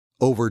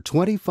Over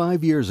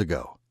 25 years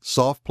ago,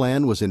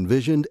 SoftPlan was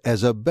envisioned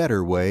as a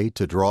better way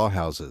to draw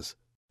houses.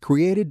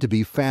 Created to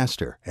be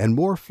faster and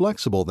more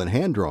flexible than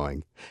hand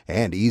drawing,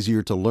 and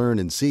easier to learn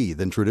and see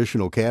than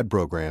traditional CAD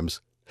programs,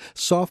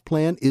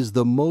 SoftPlan is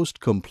the most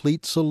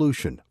complete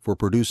solution for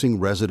producing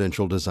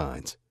residential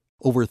designs.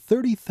 Over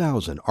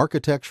 30,000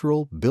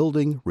 architectural,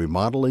 building,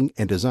 remodeling,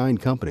 and design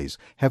companies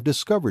have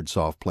discovered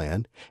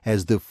SoftPlan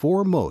as the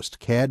foremost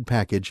CAD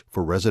package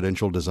for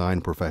residential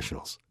design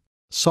professionals.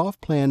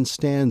 SoftPlan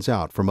stands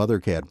out from other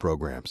CAD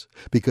programs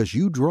because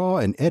you draw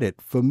and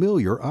edit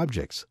familiar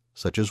objects,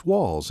 such as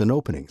walls and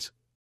openings.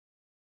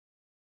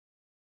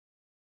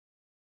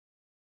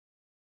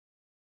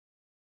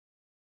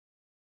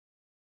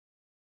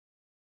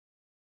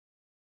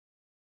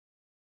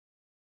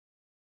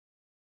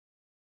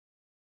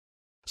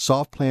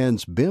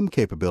 SoftPlan's BIM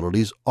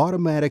capabilities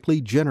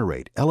automatically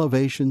generate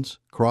elevations,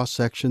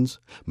 cross-sections,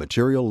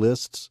 material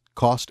lists,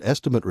 cost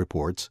estimate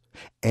reports,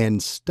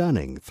 and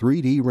stunning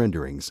 3D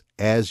renderings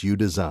as you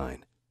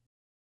design.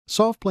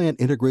 SoftPlan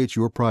integrates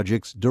your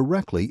projects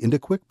directly into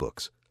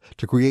QuickBooks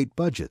to create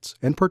budgets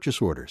and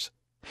purchase orders,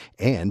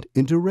 and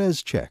into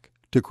ResCheck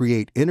to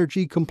create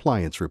energy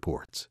compliance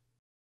reports.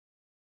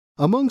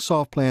 Among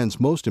SoftPlan's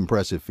most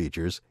impressive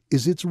features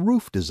is its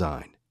roof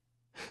design.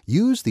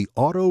 Use the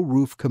Auto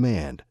Roof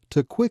command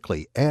to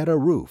quickly add a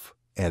roof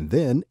and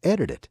then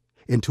edit it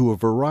into a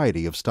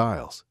variety of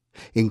styles,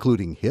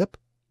 including hip,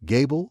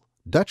 gable,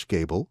 Dutch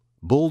gable,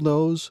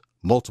 bullnose,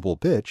 multiple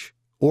pitch,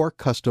 or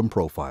custom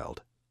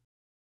profiled.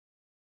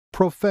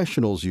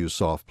 Professionals use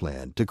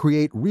SoftPlan to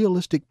create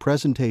realistic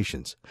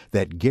presentations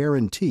that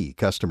guarantee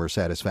customer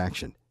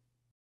satisfaction.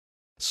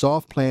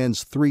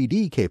 SoftPlan's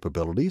 3D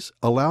capabilities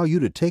allow you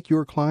to take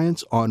your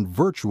clients on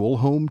virtual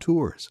home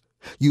tours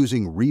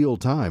using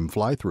real-time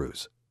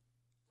fly-throughs.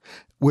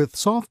 With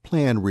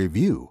SoftPlan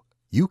Review,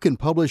 you can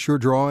publish your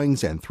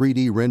drawings and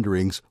 3D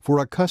renderings for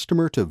a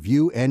customer to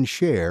view and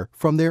share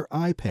from their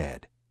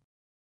iPad.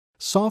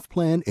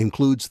 SoftPlan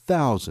includes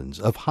thousands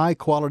of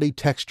high-quality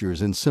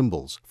textures and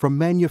symbols from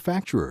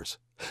manufacturers,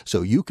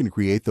 so you can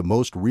create the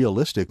most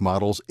realistic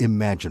models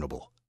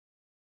imaginable.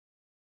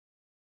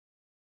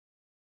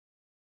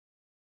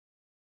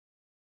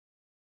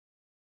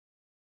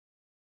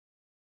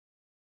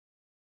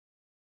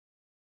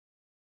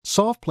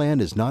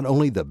 SoftPlan is not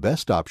only the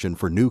best option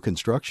for new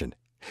construction,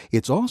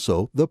 it's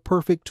also the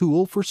perfect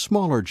tool for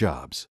smaller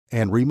jobs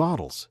and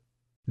remodels.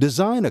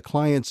 Design a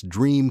client's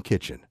dream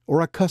kitchen or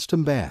a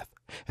custom bath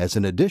as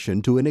an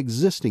addition to an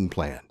existing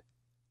plan.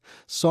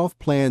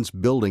 SoftPlan's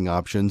building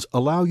options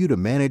allow you to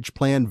manage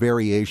plan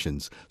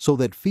variations so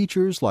that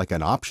features like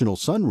an optional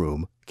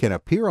sunroom can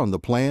appear on the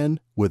plan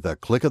with a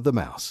click of the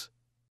mouse.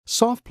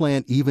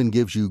 SoftPlan even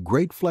gives you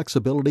great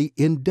flexibility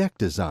in deck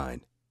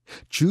design.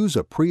 Choose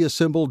a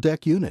pre-assembled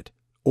deck unit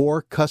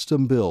or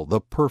custom build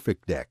the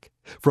perfect deck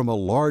from a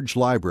large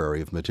library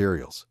of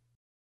materials.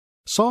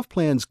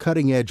 SoftPlan's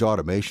cutting-edge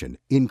automation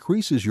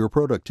increases your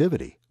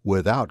productivity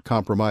without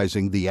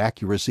compromising the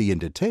accuracy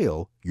and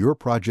detail your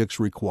projects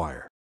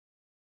require.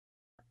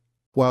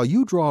 While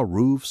you draw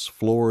roofs,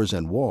 floors,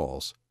 and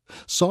walls,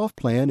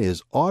 SoftPlan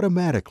is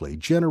automatically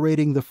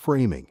generating the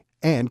framing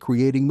and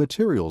creating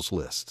materials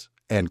lists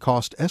and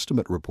cost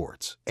estimate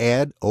reports.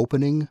 Add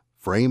opening,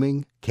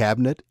 framing,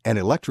 cabinet, and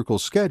electrical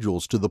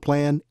schedules to the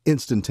plan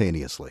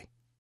instantaneously.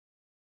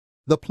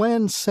 The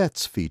Plan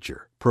Sets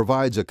feature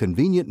provides a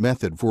convenient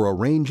method for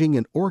arranging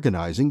and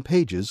organizing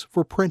pages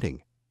for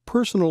printing.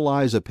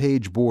 Personalize a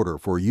page border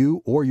for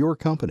you or your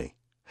company,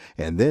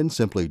 and then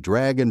simply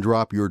drag and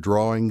drop your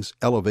drawings,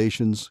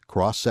 elevations,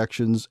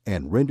 cross-sections,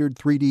 and rendered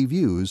 3D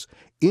views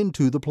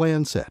into the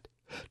plan set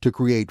to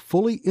create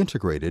fully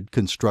integrated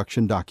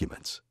construction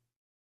documents.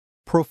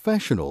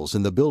 Professionals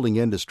in the building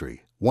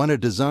industry want a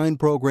design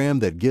program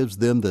that gives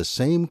them the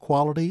same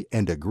quality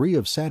and degree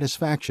of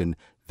satisfaction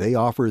they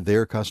offer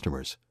their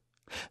customers.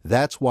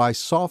 That's why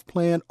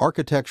SoftPlan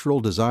architectural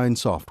design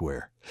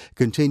software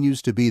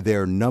continues to be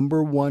their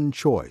 #1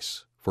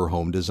 choice for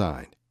home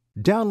design.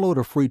 Download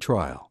a free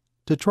trial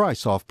to try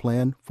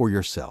SoftPlan for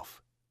yourself.